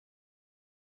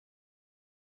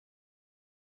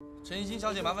陈一心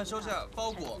小姐，麻烦收下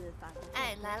包裹。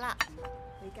哎，来了。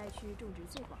为该区种植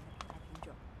最广的葡萄品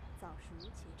种，早熟且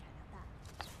产量大，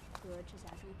和赤霞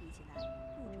珠比起来，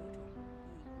不折中亦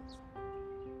不相伯仲。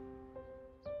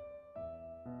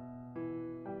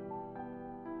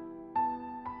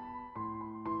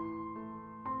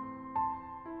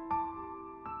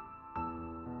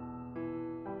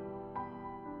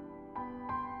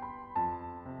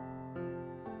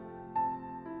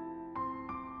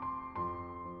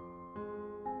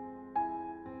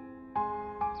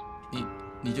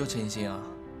 你就陈一心啊？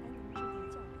该农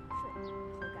制地较平顺，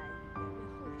口感以原味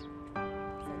厚实为主，酸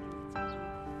甜兼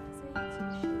具，虽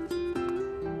轻视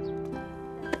却不但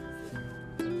色同色，同时较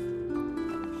高的保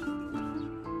湿能期，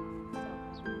吃起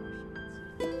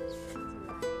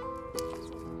来直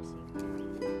接流行。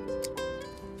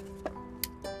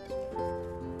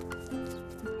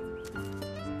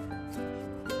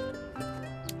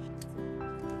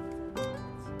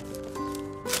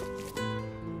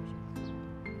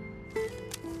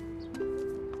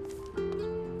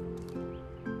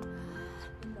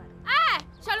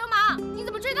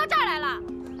 追到这儿来了，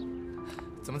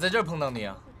怎么在这儿碰到你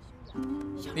啊？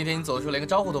那天你走的时候连个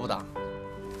招呼都不打，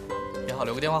也好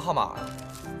留个电话号码啊。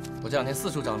我这两天四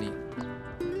处找你。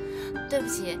对不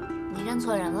起，你认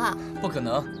错人了。不可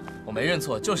能，我没认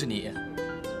错，就是你。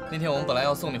那天我们本来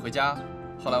要送你回家，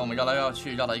后来我们绕来绕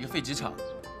去，绕到一个废纸厂，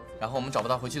然后我们找不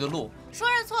到回去的路。说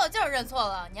认错就是认错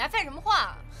了，你还废什么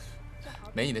话？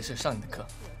没你的事，上你的课。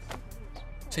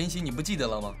陈一奇，你不记得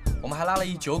了吗？我们还拉了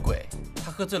一酒鬼，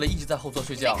他喝醉了，一直在后座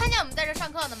睡觉。没看见我们在这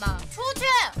上课呢吗？出去！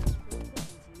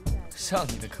上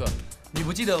你的课，你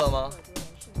不记得了吗？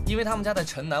因为他们家在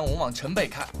城南，我们往城北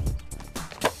开。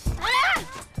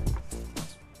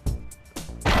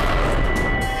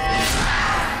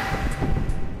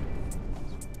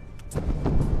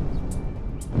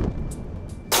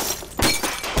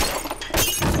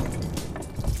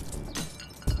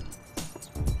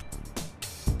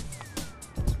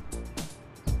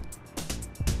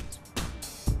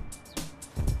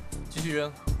继续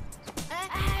扔！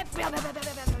哎，不要！哎，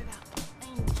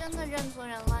你真的认错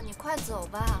人了，你快走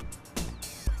吧。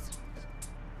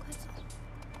快走！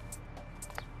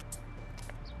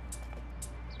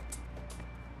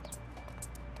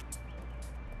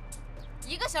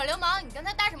一个小流氓，你跟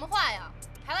他搭什么话呀？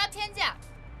还来偏见？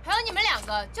还有你们两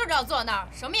个就知道坐那儿，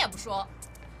什么也不说。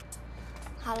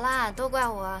好啦，都怪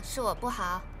我，是我不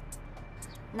好。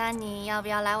那你要不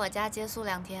要来我家借宿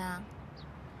2天啊？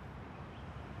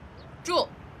 住。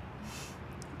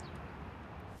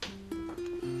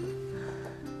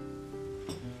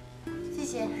谢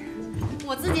谢，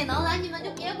我自己能来，你们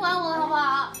就别管我了，好不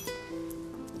好？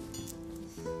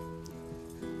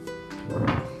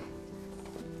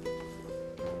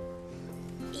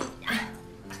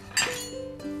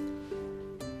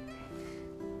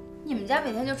你们家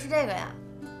每天就吃这个呀？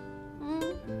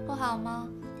不好吗？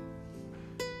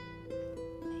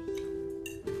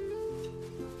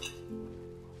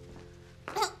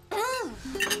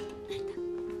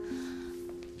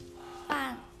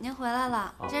 您回来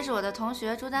了，这是我的同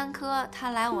学朱丹科，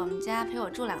他来我们家陪我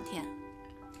住2天。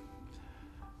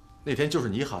那天就是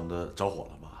你喊的着火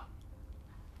了吧？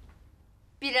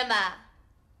逼真吧？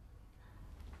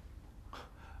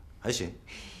还行。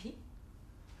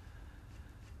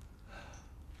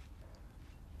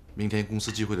明天公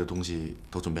司聚会的东西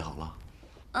都准备好了？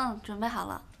准备好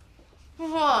了。叔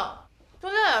叔，周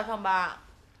六也要上班？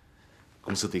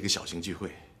公司的一个小型聚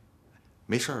会，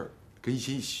没事儿跟一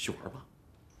起去玩吧。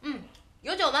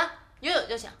 有酒吗？有酒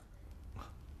就行。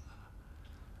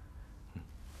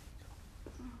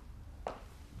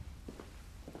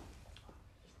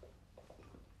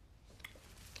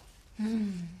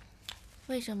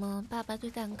为什么爸爸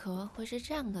对蛋壳会是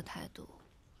这样的态度？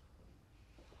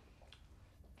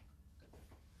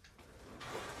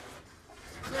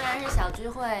虽然是小聚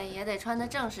会，也得穿得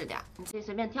正式点。你自己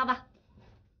随便挑吧。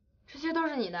这些都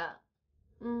是你的？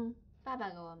爸爸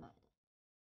给我买的。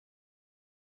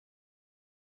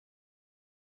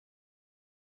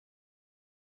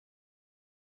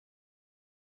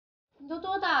 你都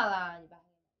多大了？你爸？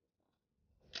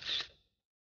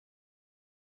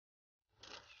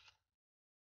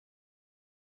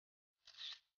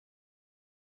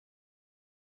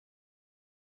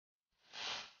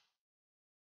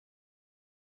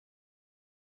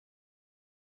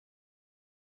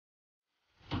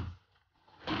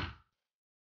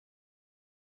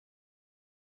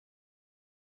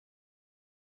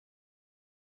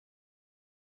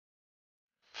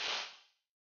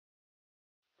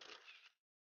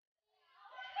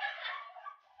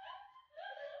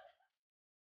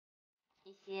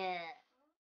一心，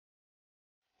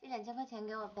这2000块钱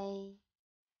给我呗。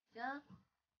行。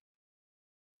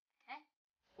哎，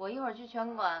我一会儿去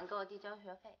拳馆给我弟交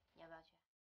学费，你要不要去？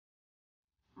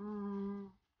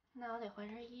那我得换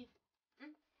身衣服。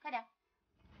快点。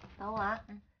等我啊。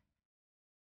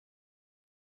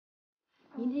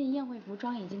明天的宴会服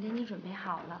装已经给你准备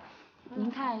好了，您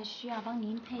看需要帮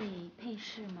您配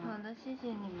饰吗？好的，谢谢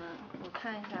你们。我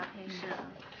看一下配饰，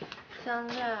项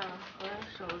链和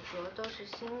手镯都是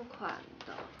新款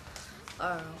的，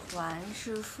耳环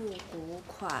是复古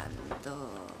款的。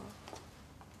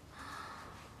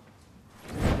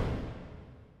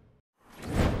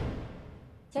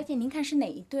小姐，您看是哪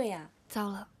一对啊？糟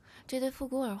了，这对复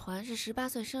古耳环是18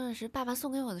岁生日时爸爸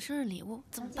送给我的生日礼物，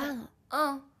怎么办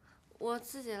啊？我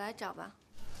自己来找吧。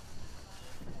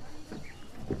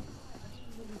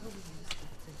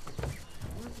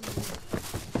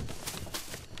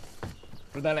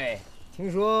朱丹磊，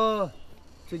听说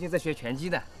最近在学拳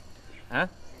击的，啊？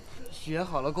学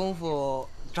好了功夫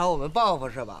找我们报复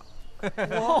是吧？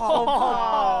我好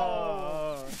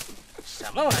怕！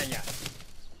什么玩意儿？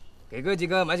给哥几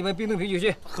个买几瓶冰冻啤酒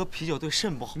去。喝啤酒对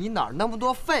肾不好。你哪儿那么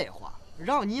多废话？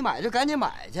让你买就赶紧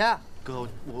买去。哥，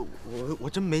我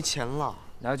真没钱了。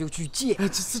然后就去借。哎，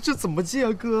这怎么借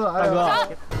啊，哥？大哥。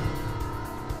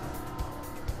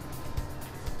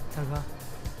大哥。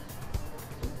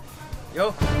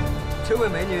哟，这位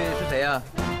美女是谁呀？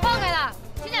放开他，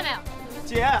听见没有？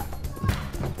姐。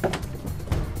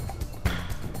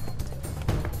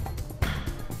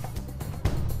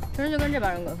平时就跟这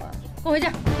帮人鬼混，跟我回去。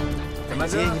怎么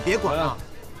姐，你别管了。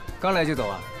刚来就走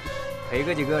啊？陪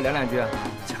哥几个聊两句啊？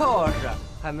就是，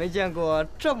还没见过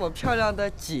这么漂亮的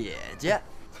姐姐。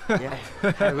姐，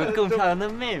还有个更漂亮的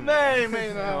妹妹。妹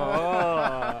妹呢？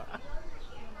哦。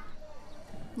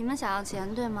你们想要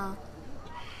钱对吗？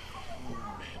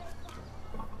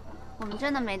我们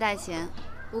真的没带钱，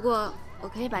不过我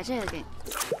可以把这个给你。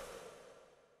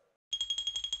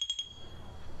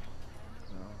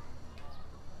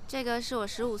这个是我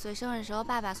15岁生日时候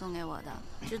爸爸送给我的，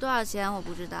值多少钱我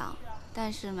不知道，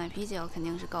但是买啤酒肯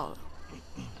定是够了。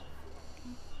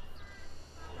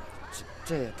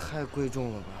这也太贵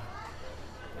重了吧！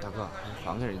大哥，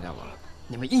还还给人家吧。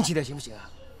你们硬气点行不行啊？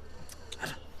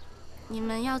你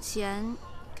们要钱，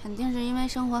肯定是因为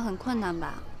生活很困难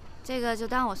吧？这个就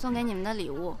当我送给你们的礼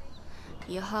物，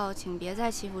以后请别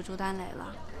再欺负朱丹磊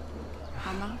了，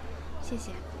好吗？谢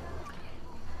谢。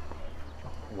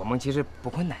我们其实不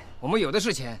困难，我们有的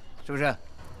是钱，是不是？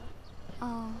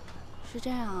哦，是这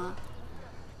样啊。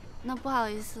那不好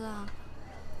意思啊，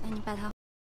那你把它。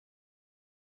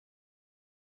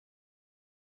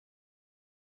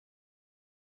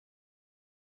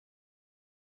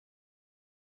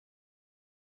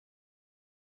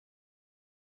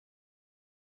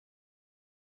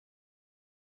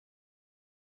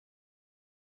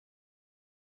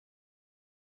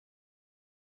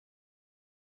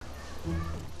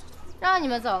让你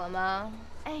们走了吗？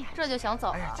哎呀，这就想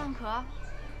走啊？蛋壳。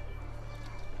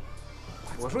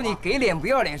我说你给脸不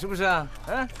要脸是不是啊？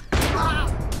嗯。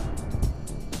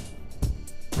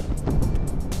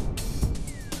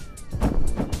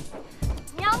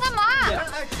你要干嘛？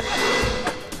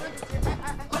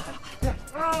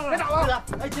别打了！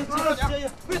哎，姐，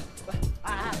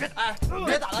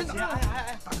别打了，姐！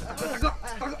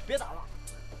大哥，别打了！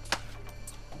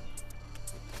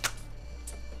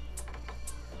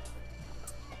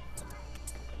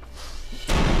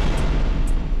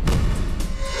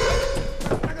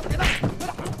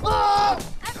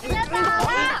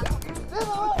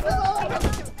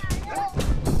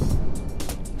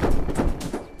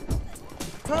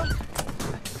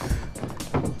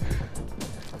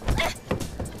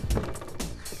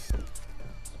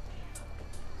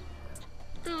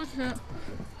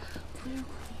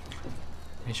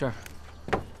没事儿。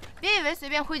别以为随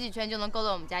便挥几拳就能勾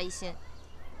到我们家一心。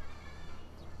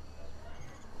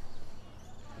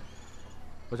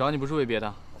我找你不是为别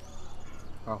的，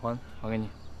耳环还给你。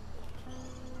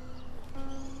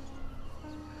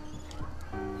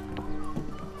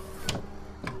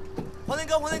黄天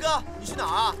哥，你去哪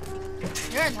儿啊？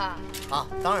你认识他？啊，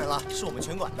当然了，是我们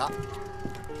拳馆的。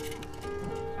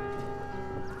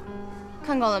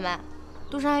看够了没？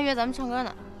杜珊还约咱们唱歌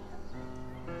呢。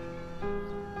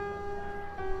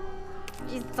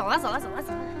你走了。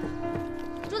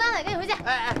朱丹磊，跟你回去。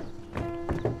哎。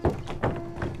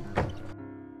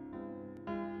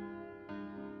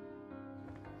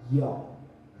要，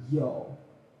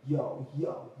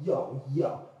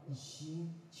一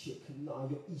心切克闹，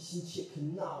要一心切克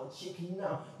闹，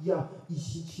要一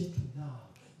心切克闹，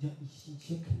要一心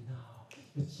切克闹，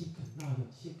切克闹呀，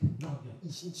切克闹呀，一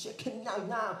心切克闹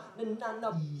闹，闹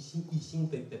闹，一心一心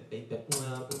飞飞飞飞，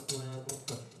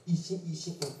一心一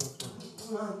心，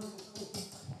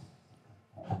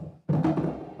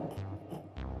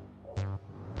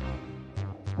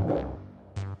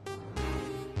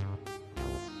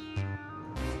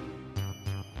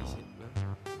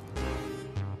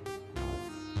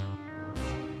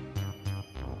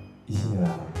一心，你来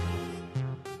了。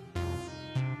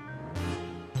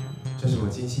这是我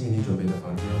精心为你准备的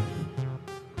房间，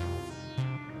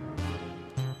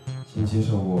请接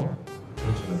受我真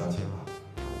诚的道歉吧。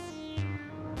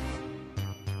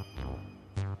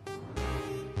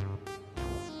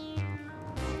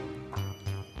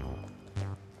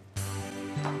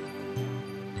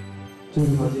这个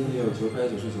房间里有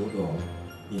999朵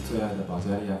你最爱的保加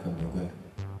利亚粉玫瑰，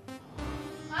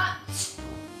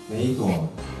每一朵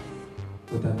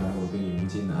都代表了我对你无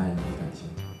尽的爱意和感情。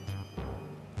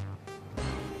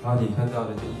而你看到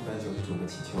的这199个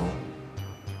气球，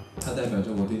它代表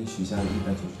着我对你许下的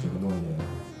199个诺言。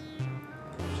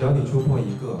只要你戳破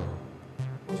一个，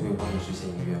我就会帮你实现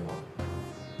一个愿望，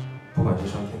不管是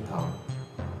上天堂，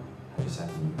还是下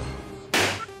地狱。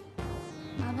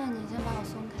麻烦你先把我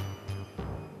松开。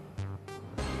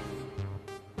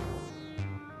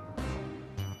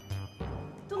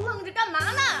都愣着干嘛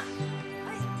呢？哎，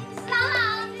朗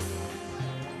朗，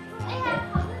哎呀，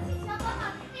好多气球多好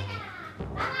看呀！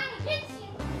朗朗，你真清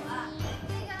楚啊。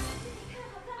那个，你看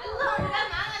好看吗？愣着干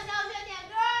嘛呢？小雪点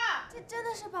歌。这真的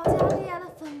是保加利亚的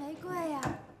粉玫瑰呀！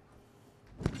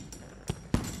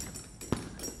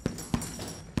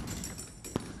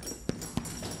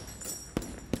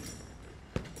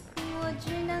我只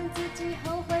能自己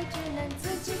后悔，只能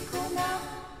自己苦恼。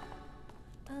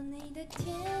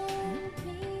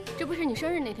这不是你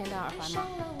生日那天的耳环吗？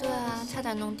对啊，差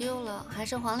点弄丢了，还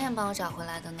是黄脸帮我找回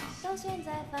来的呢。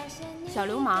小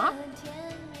流氓，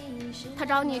他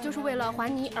找你就是为了还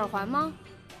你耳环吗？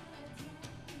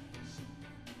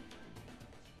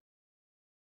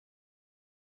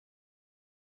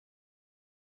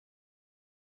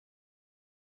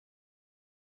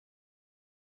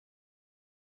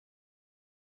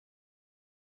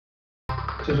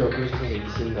这首歌是送给一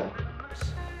心的，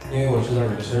因为我知道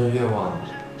你的生日愿望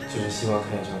就是希望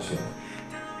看一场雪。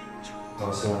那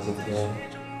我希望今天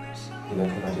你能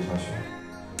看到这场雪。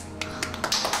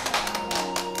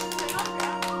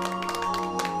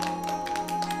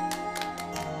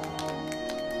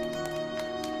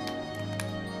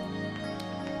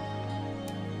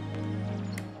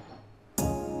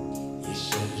夜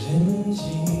深人静，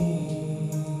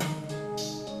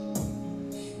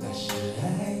那是爱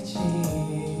情，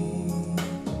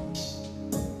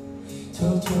偷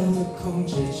偷地控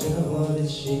制着我的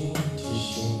心，提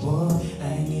醒我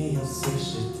爱你要随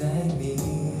时待命。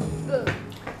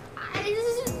哎，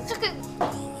这个，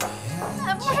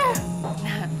哎，不是。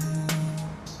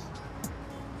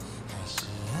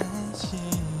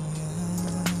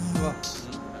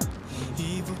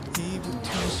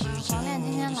黄脸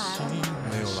今天来了吗？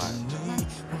没有来，那你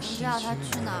知道他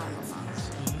去哪儿了吗？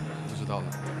不知道了。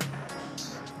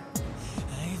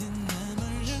爱的那么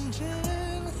认真，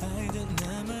爱的那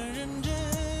么认真，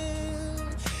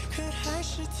可还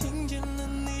是听见了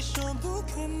你说不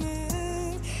可能。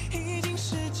已经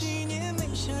10几年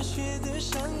没下雪的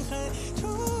上海，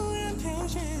突然飘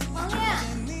雪。黄脸，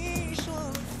你说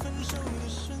分手的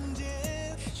瞬间，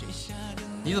雪下的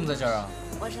你怎么在这儿啊？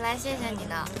我是来谢谢你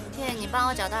的，谢谢你帮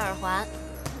我找到耳环。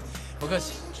不客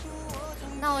气。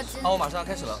那我好，我马上要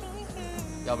开始了，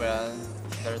要不然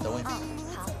你在这等我一会儿。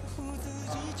好。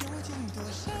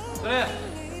教练，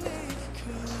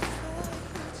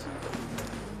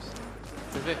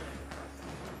准备，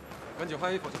赶紧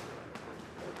换衣服去。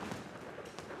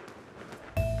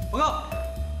报告，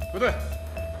各队，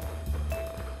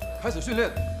开始训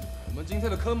练。我们今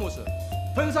天的科目是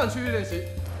分散区域练习。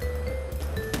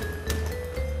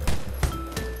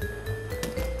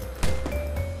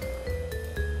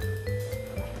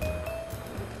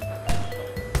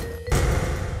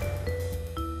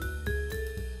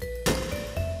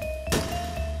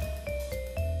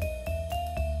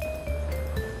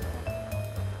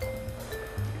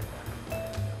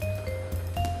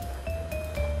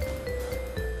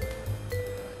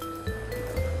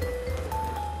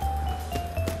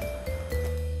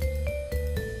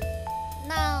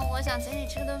我想请你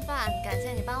吃顿饭，感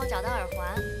谢你帮我找到耳环。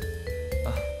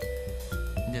啊，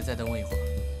你得再等我一会儿，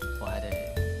我还得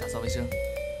打扫卫生。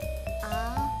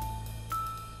啊？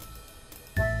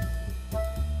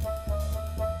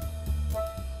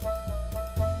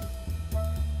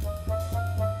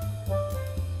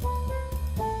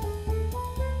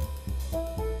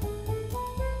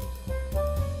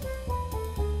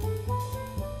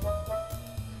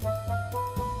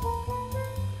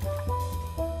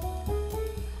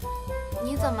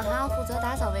你怎么还要负责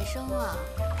打扫卫生啊？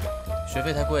学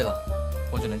费太贵了，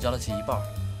我只能交得起一半，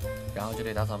然后就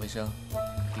得打扫卫生，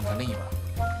顶上另一半。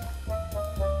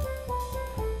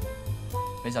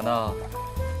没想到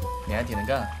你还挺能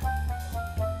干。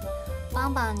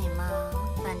帮帮你嘛，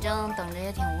反正等着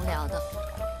也挺无聊的。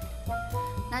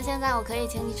那现在我可以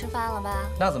请你吃饭了吧？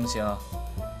那怎么行啊？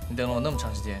你等了我那么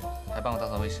长时间，还帮我打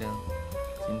扫卫生，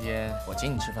今天我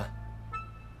请你吃饭。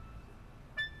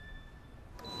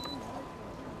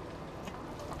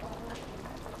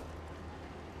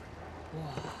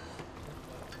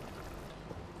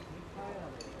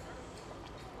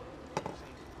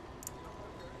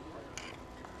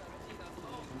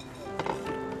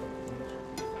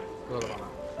饿了吧？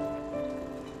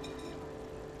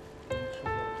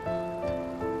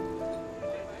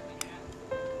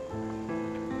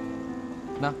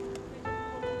那，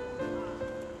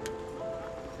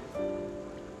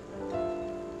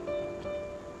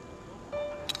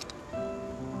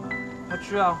快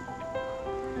吃啊！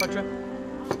快吃，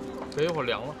别一会儿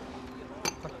凉了。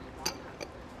快。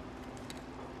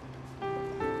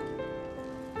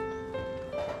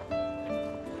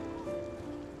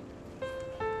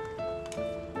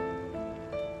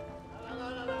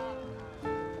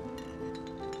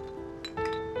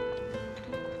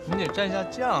你得蘸一下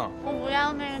酱，我不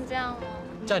要那个酱了。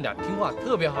蘸点，听话，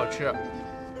特别好吃。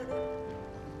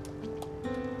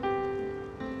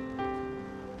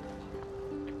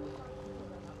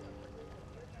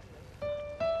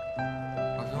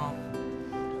好吃吗？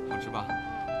好吃吧？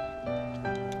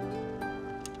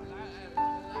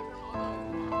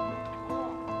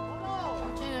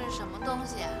这个是什么东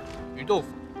西啊？鱼豆腐，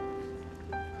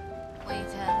我以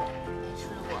前没吃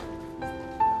过。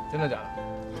真的假的？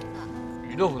真的。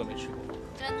鱼豆腐都没吃过。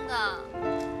真的。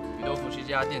鱼豆腐是这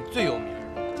家店最有名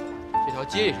的，这条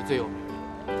街也是最有名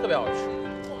的，特别好吃。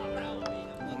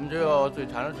我们只有嘴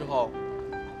馋的时候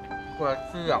过来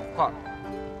吃2块，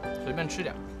随便吃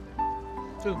点，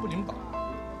这个不仅饱。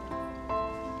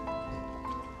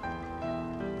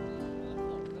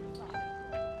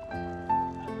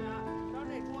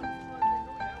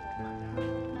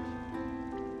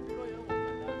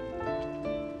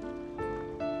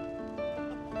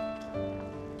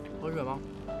喝水吗？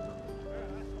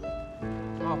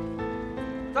好，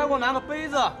再给我拿个杯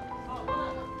子。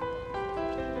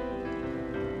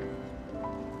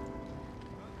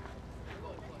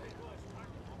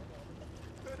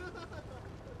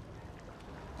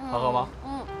好喝吗？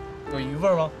嗯。有鱼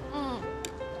味吗？嗯。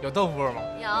有豆腐味吗？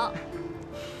有。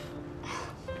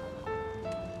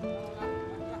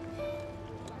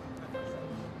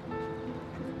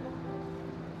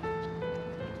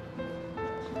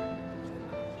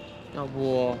要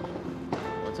不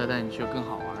我再带你去更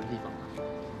好玩的地方吧。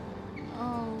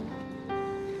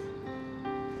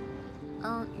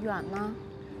远吗？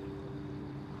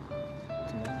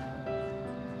怎么了？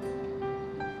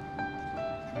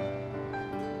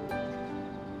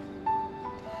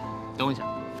等我一下。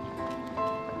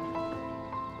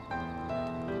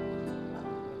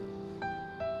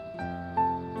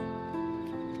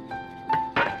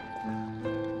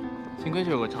幸亏这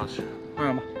有个超市，换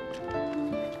上吧。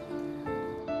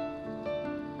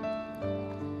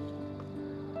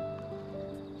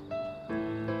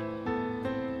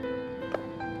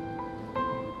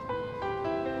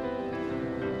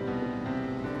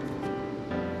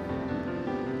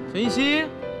陈一希，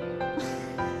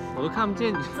我都看不见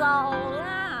你。走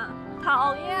啦，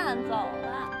讨厌，走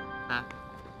啦。哎，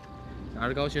拿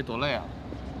着高鞋多累啊！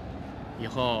以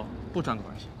后不穿高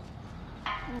跟鞋。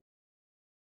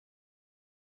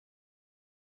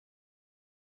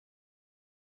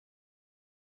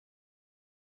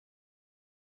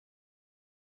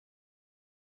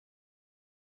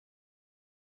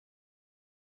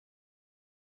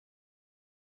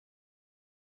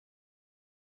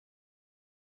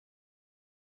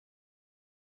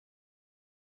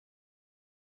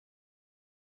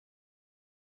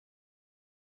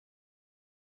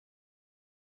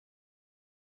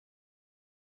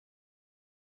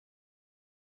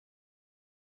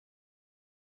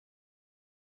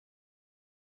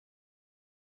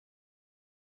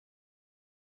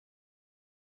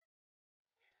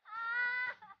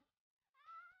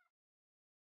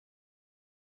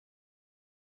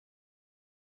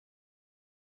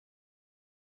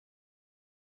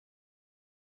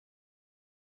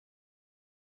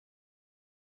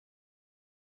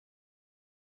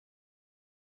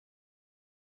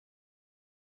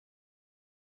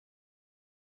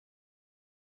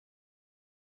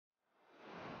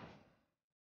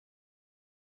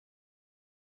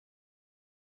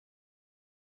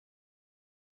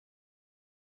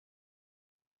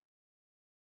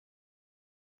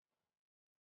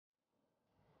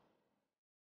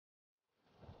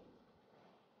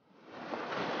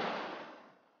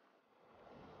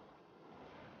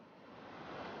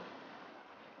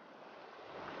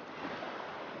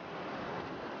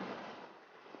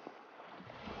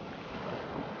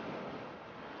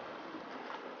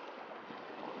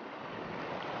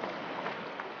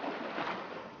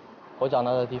我长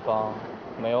大的地方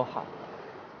没有海，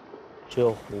只有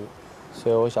湖，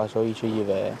所以我小时候一直以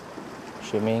为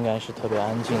水面应该是特别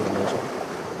安静的那种。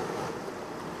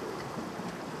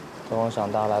等我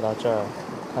长大来到这儿，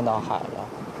看到海了，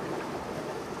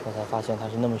我才发现它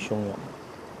是那么汹涌，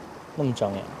那么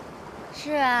张扬。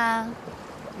是啊，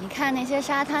你看那些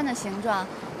沙滩的形状，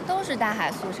都是大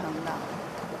海塑成的。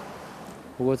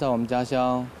不过在我们家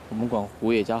乡，我们管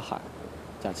湖也叫海，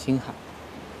叫青海。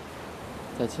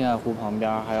在青海湖旁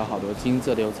边还有好多金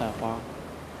色的油菜花，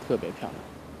特别漂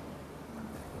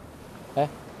亮。哎，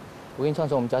我给你唱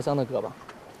首我们家乡的歌吧。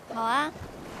好啊。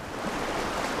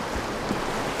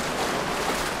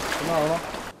准备好了吗？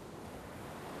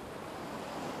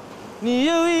你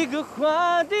有一个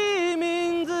花的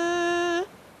名字，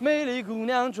美丽姑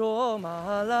娘卓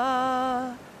玛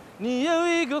拉。你有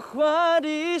一个花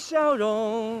的笑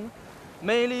容，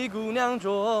美丽姑娘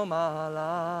卓玛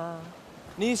拉。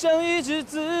你像一只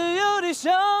自由的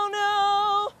小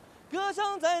鸟，歌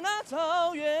唱在那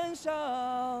草原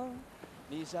上。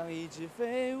你像一只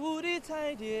飞舞的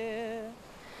彩蝶，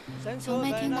从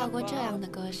没听到过这样的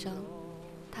歌声，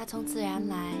它从自然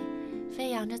来，飞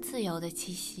扬着自由的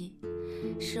气息，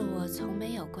是我从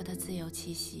没有过的自由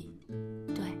气息。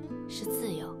对，是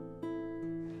自由。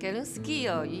格伦斯基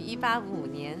尔于1855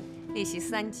年列席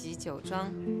3级酒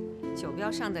庄，酒标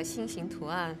上的心形图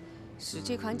案使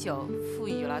这款酒赋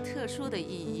予了特殊的意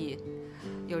义。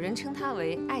有人称它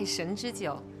为爱神之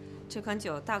酒。这款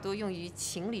酒大多用于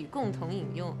情侣共同饮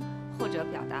用，或者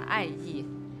表达爱意。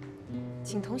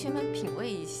请同学们品味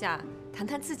一下，谈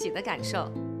谈自己的感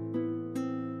受。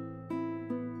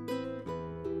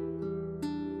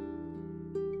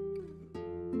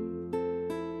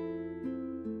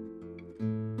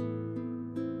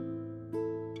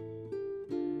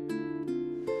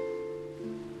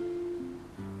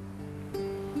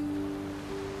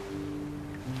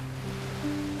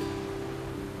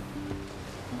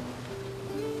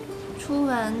初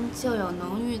闻就有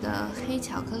浓郁的黑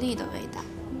巧克力的味道，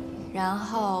然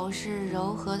后是柔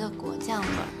和的果酱味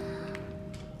儿，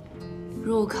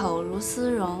入口如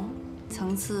丝绒，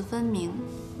层次分明，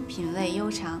品味悠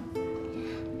长，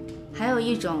还有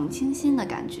一种清新的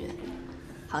感觉，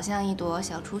好像一朵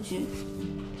小雏菊。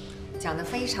讲得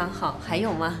非常好，还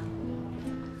有吗？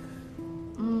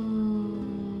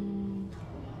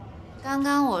刚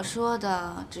刚我说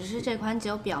的只是这款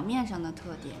酒表面上的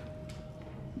特点。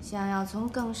想要从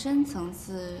更深层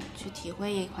次去体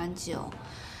会一款酒，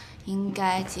应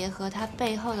该结合它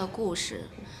背后的故事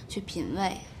去品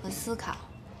味和思考。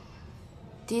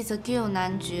迪泽吉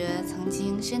男爵曾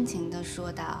经深情地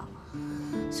说道：“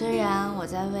虽然我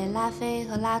在为拉菲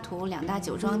和拉图2大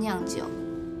酒庄酿酒，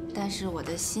但是我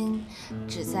的心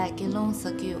只在 Gilon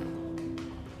Segu，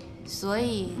 所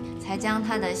以才将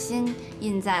他的心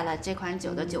印在了这款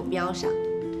酒的酒标上。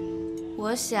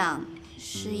我想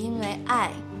是因为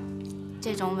爱。”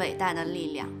这种伟大的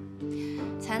力量，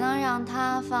才能让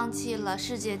他放弃了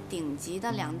世界顶级的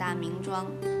2大名庄，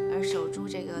而守住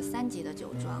这个3级的酒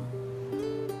庄。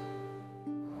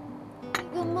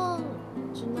一个梦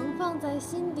只能放在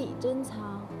心底珍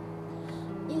藏。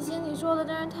一心，你说的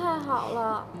真是太好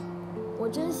了，我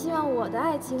真希望我的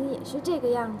爱情也是这个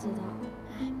样子的。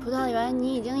葡萄园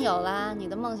你已经有了，你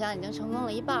的梦想已经成功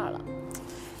了1半了。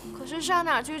可是上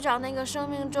哪儿去找那个生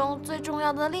命中最重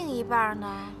要的另一半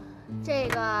呢？这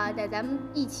个得咱们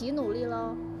一起努力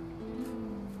喽。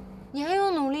你还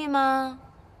用努力吗？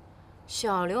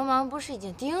小流氓不是已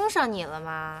经盯上你了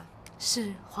吗？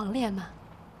是黄烈吗？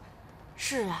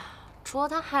是啊，除了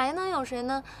他还能有谁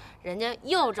呢？人家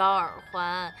又招耳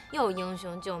环，又英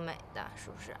雄救美的，是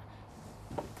不是？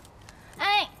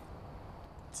哎，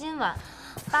今晚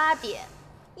8点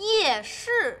夜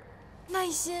市。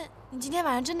耐心，你今天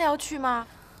晚上真的要去吗？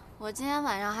我今天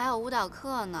晚上还有舞蹈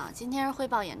课呢，今天是汇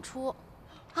报演出。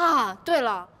啊，对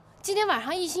了，今天晚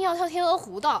上一心要跳天鹅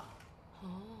湖的。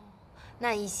哦，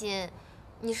那一心，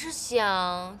你是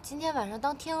想今天晚上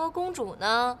当天鹅公主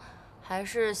呢，还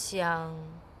是想？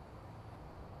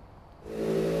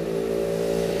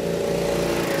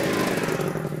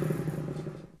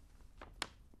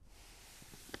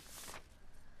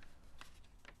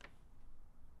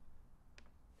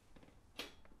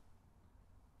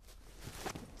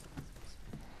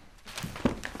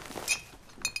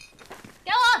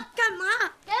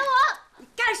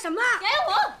什么？给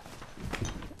我！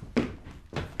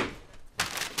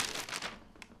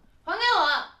还给我！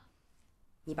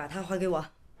你把它还给我。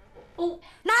哦，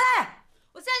拿来！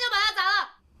我现在就把它砸了。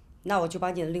那我就把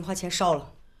你的零花钱烧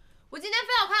了。我今天非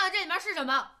要看看这里面是什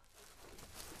么。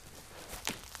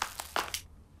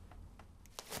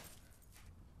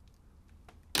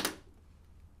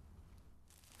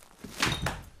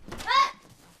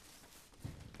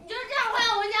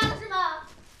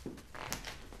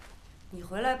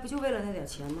回来不就为了那点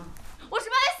钱吗？我是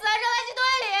把你死在这垃圾堆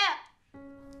里。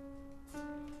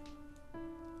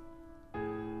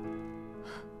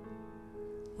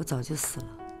我早就死了。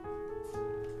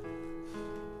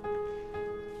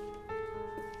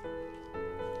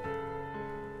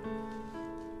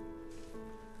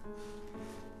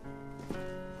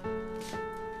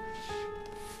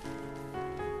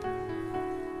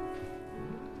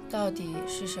到底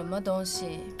是什么东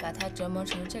西把他折磨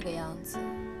成这个样子？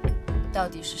到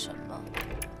底是什么？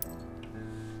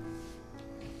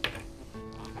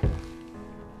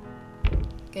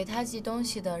给他寄东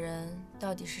西的人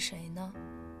到底是谁呢？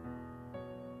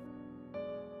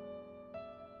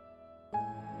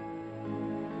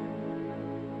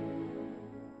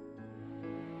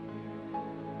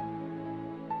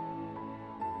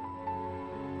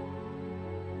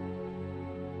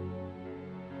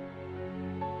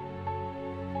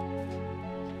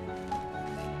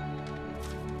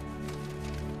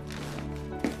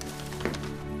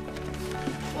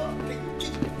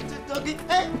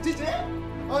哎，姐姐，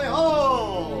哎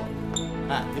呦，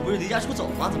哎，你不是离家出走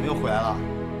吗？怎么又回来了？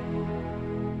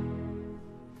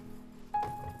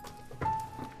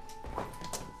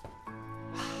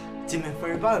见面分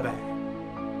人半呗。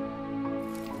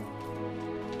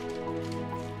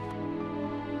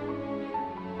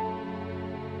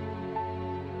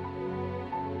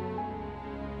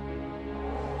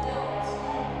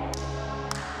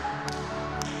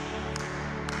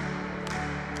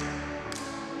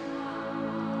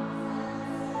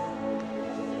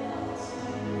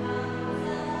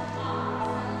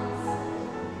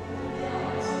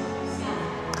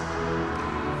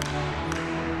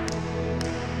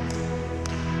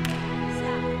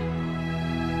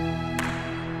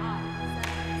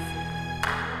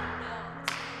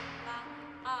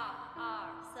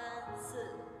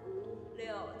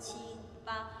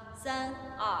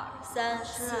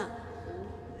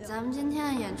咱们今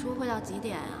天的演出会到几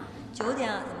点啊？9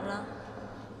点啊，怎么了？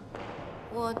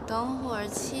我等会儿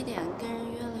7点跟人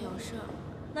约了有事儿。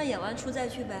那演完出再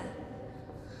去呗。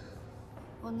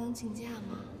我能请假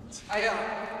吗？哎呀，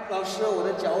老师，我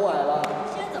的脚崴了。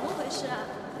现在怎么回事啊？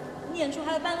你演出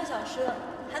还有半个小时，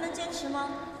还能坚持吗？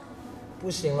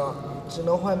不行了，只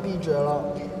能换 B 角了。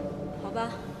好吧。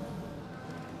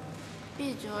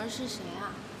B 角是谁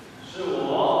啊？是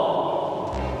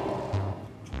我。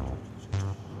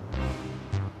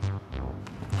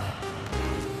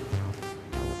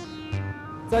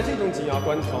在这种紧要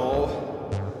关头，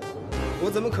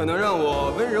我怎么可能让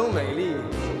我温柔美丽、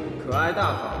可爱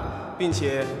大方，并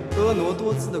且婀娜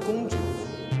多姿的公主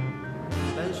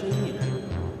单身一人？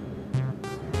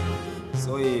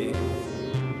所以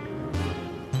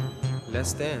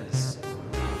 ，Let's dance。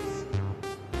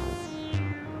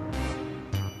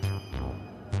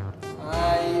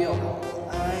哎呦，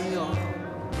哎呦，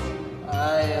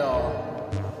哎呦！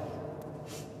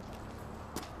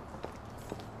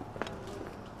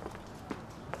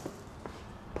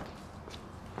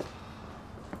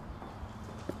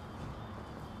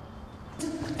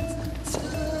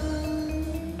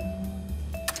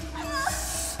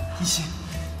一心，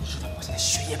你知道我现在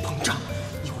血液膨胀，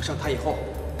一会儿上台以后，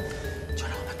就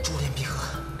让我们珠联璧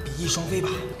合，比翼双飞吧。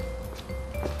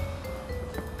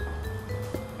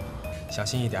小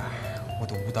心一点，我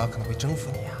的舞蹈可能会征服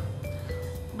你啊！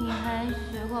你还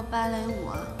学过芭蕾舞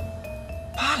啊？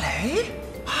芭蕾？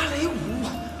芭蕾舞？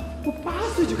我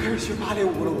8岁就开始学芭蕾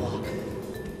舞了。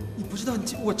你不知道，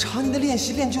我常年的练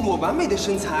习练就了我完美的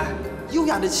身材，优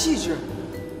雅的气质。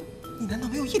你难道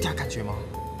没有一点感觉吗？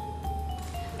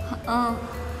嗯，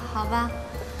好吧。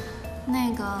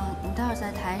那个，你待会儿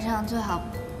在台上最好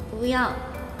不要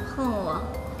碰我，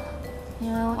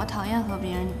因为我讨厌和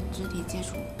别人肢体接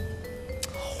触。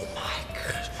Oh my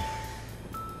god！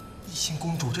 一心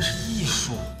公主，这是艺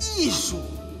术，艺术，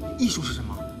艺术是什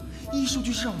么？艺术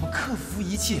就是让我们克服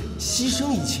一切，牺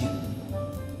牲一切。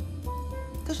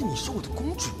但是你是我的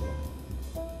公主。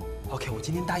OK， 我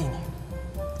今天答应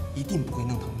你，一定不会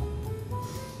弄疼你。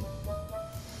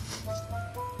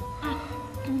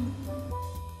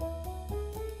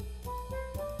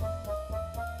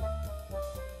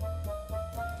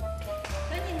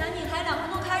赶紧，还2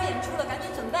分钟开始演出了，赶紧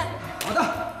准备。好的，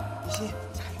一心，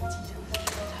加油，记着。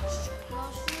老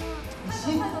师，一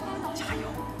心，加油。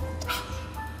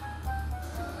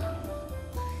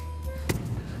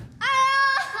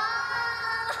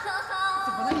怎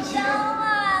么了，一心？脚崴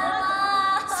了。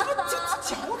这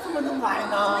脚怎么能崴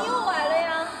呢？怎么又崴了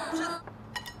呀？不是，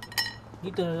你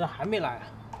等的人还没来啊？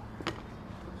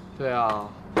对啊。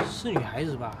是女孩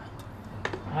子吧？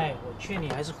哎，我劝你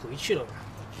还是回去了吧。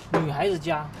女孩子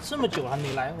家这么久还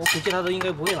没来，我估计她都应该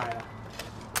不会来了。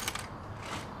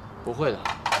不会的，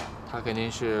他肯定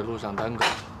是路上耽搁。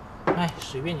哎，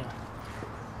随便你了。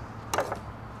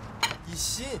一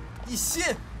心，一心，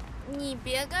你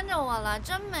别跟着我了，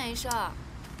真没事儿。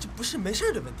这不是没事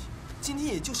儿的问题，今天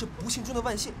也就是不幸中的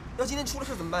万幸。要今天出了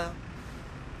事怎么办啊？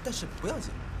但是不要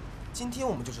紧，今天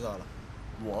我们就知道了，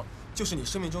我就是你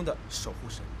生命中的守护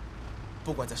神，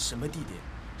不管在什么地点、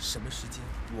什么时间，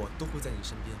我都会在你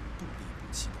身边不离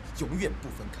不弃的，永远不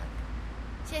分开。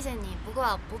谢谢你，不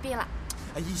过不必了。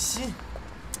哎，一心，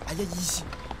哎呀，一心，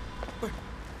不是，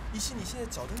一心，你现在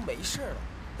脚都没事了，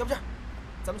要不这样，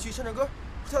咱们去唱唱歌，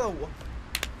跳跳舞，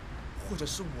或者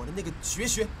是我的那个绝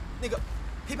学，那个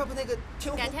hiphop 那个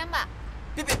天赋。改天吧。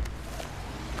别。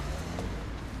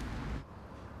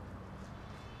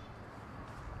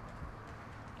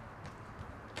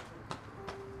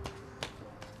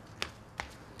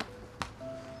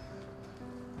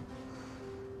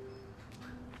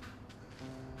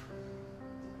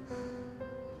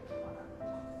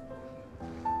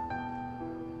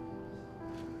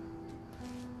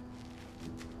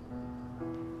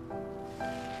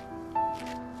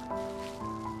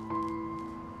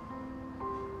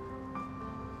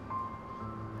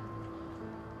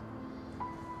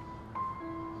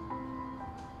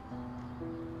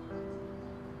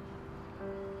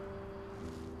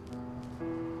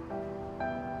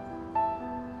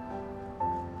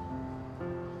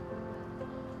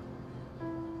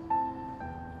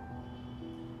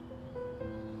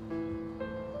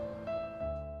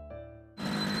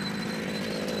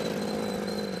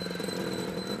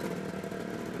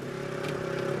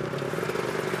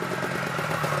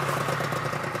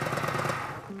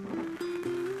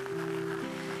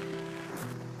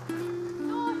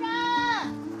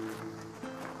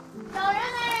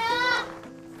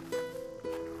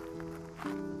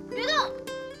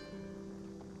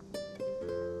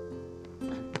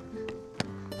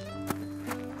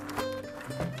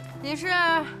你是？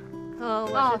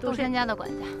我是杜山家的管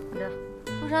家。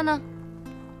杜山呢？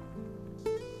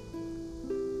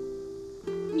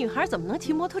女孩怎么能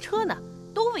骑摩托车呢？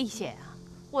多危险啊！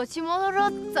我骑摩托车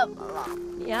怎么了？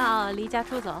你要离家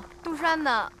出走？杜山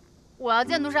呢？我要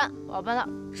见杜山，我要搬到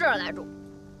这儿来住。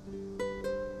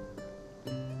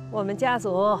我们家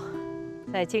族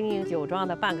在经营酒庄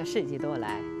的半个世纪多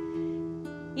来，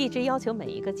一直要求每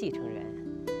一个继承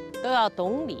人都要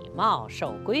懂礼貌、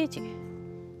守规矩。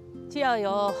既要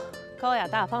有高雅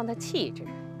大方的气质，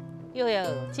又要有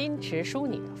矜持淑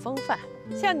女的风范。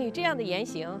像你这样的言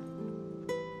行，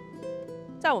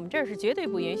在我们这儿是绝对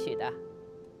不允许的。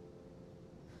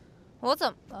我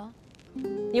怎么了？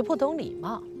你不懂礼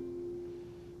貌，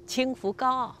轻浮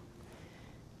高傲，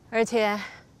而且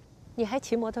你还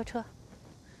骑摩托车。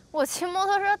我骑摩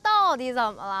托车到底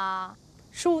怎么了？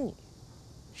淑女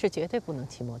是绝对不能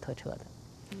骑摩托车的。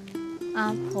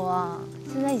阿婆，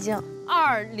现在已经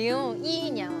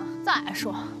2011年了。再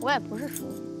说，我也不是淑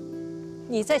女。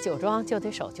你在酒庄就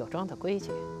得守酒庄的规矩，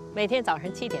每天早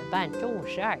上7点半、中午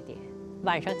12点、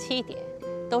晚上7点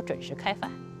都准时开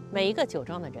饭。每一个酒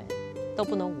庄的人都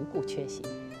不能无故缺席。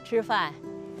吃饭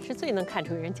是最能看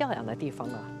出人教养的地方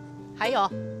了。还有，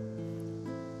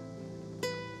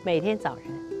每天早晨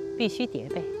必须叠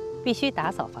被，必须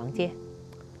打扫房间。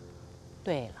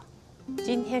对了，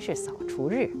今天是扫除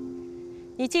日。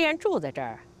你既然住在这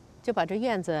儿，就把这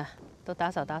院子都打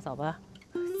扫打扫吧。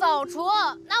扫除？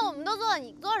那我们都做了，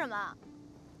你做什么？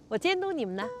我监督你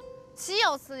们呢。岂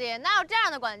有此理！哪有这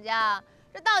样的管家？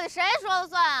这到底谁说了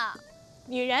算啊？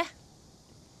女人，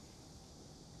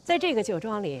在这个酒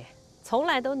庄里，从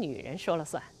来都女人说了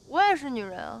算。我也是女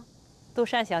人啊。杜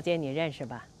珊小姐，你认识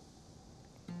吧？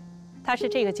她是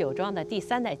这个酒庄的第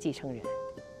3代继承人，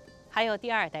还有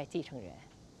第2代继承人，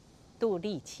杜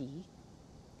丽琪。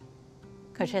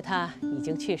可是她已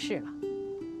经去世了。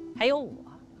还有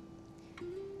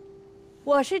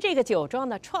我是这个酒庄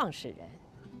的创始人，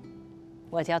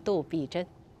我叫杜碧珍。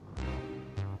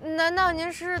难道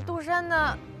您是杜珊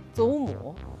的祖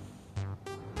母？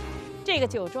这个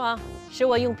酒庄是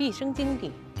我用毕生精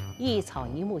力一草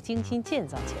一木精心建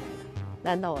造起来的，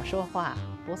难道我说话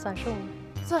不算数吗？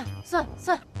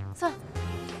算。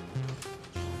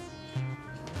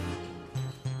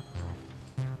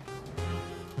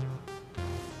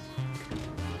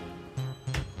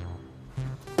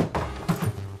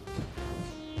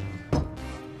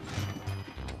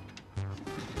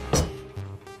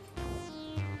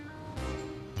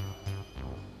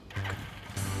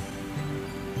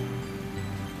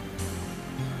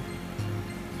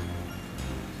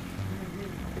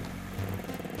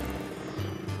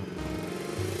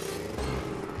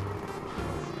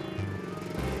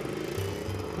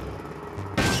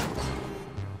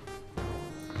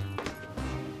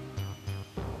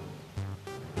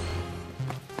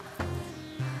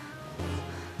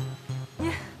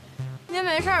心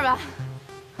没事吧？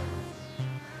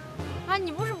啊，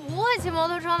你不是不会骑摩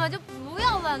托车吗？就不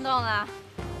要乱动了。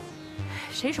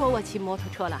谁说我骑摩托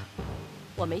车了？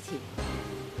我没骑。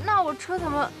那我车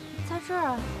怎么在这儿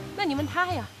啊？那你问他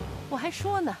呀。我还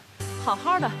说呢，好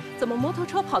好的，怎么摩托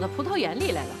车跑到葡萄园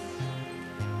里来了？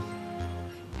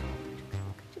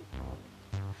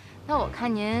那我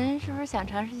看您是不是想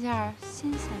尝试一下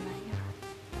新鲜玩意儿？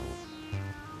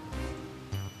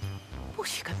不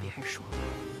许跟别人说。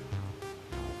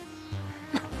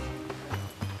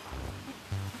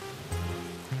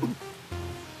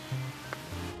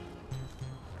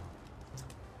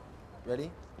Ready?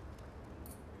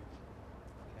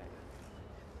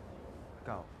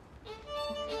 Go.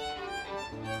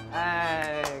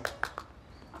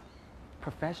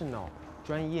 Professional,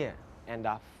 专业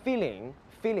and feeling.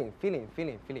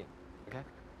 Okay?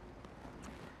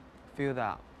 Feel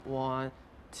that. 1,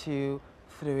 2,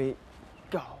 3,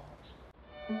 go.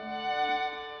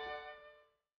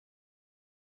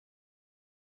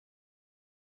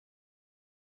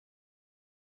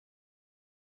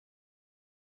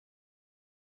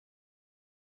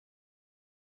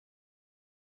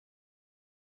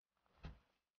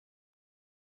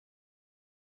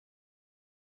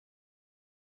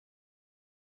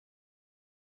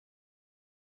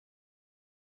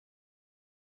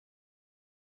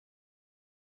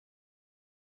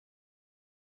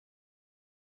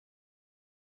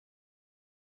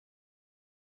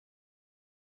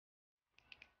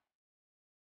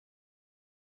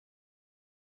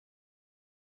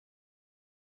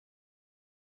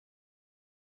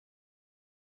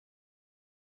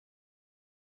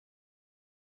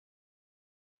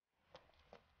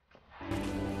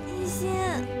一心，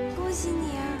恭喜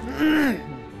你啊！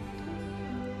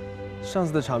上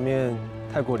次的场面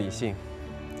太过理性，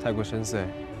太过深邃，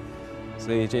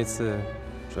所以这次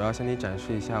主要向你展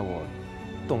示一下我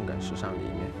动感时尚的一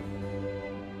面。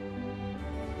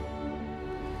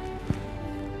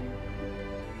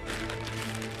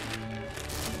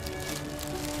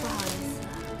不好意思啊，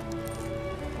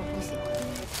我不喜欢。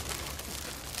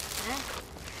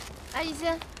哎，一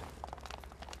心。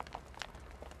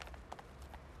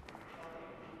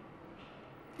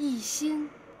一心，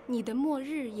你的末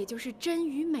日也就是真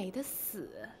与美的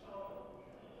死。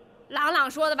朗朗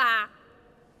说的吧？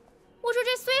我说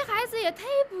这衰孩子也忒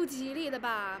不吉利了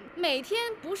吧？每天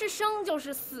不是生就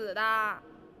是死的。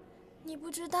你不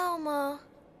知道吗？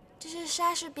这是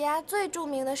莎士比亚最著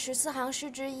名的14行诗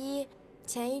之一。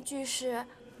前一句是：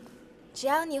只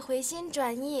要你回心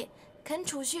转意，肯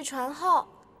储蓄传后，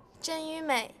真与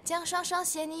美将双双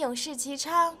携你永世齐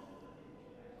昌。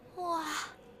哇！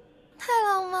太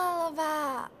浪漫了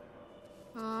吧！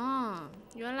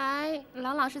原来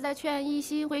朗朗是在劝一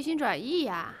心回心转意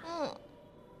呀。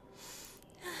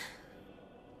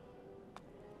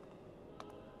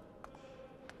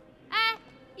哎，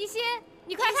一心，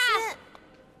你快看，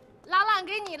朗朗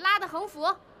给你拉的横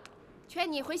幅，劝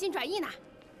你回心转意呢。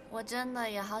我真的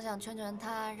也好想劝劝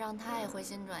他，让他也回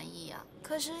心转意呀。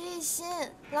可是一心，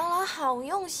朗朗好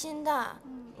用心的，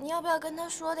你要不要跟他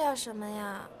说点什么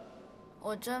呀？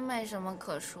我真没什么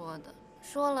可说的，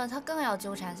说了他更要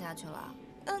纠缠下去了。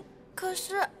可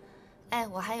是，哎，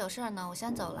我还有事呢，我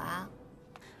先走了啊。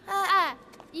哎，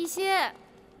一心，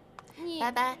你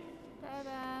拜拜。拜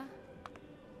拜。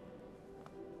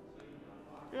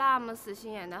那么死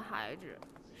心眼的孩子，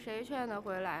谁劝得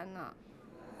回来呢？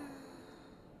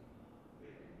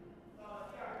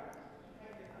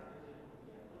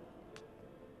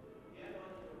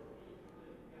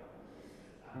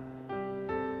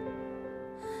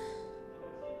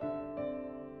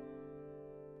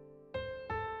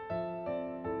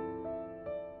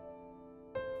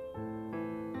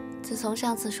自从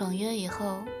上次爽约以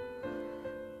后，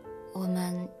我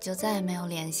们就再也没有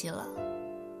联系了，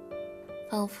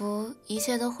仿佛一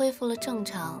切都恢复了正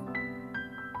常。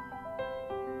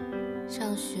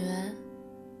上学、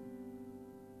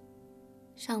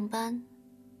上班、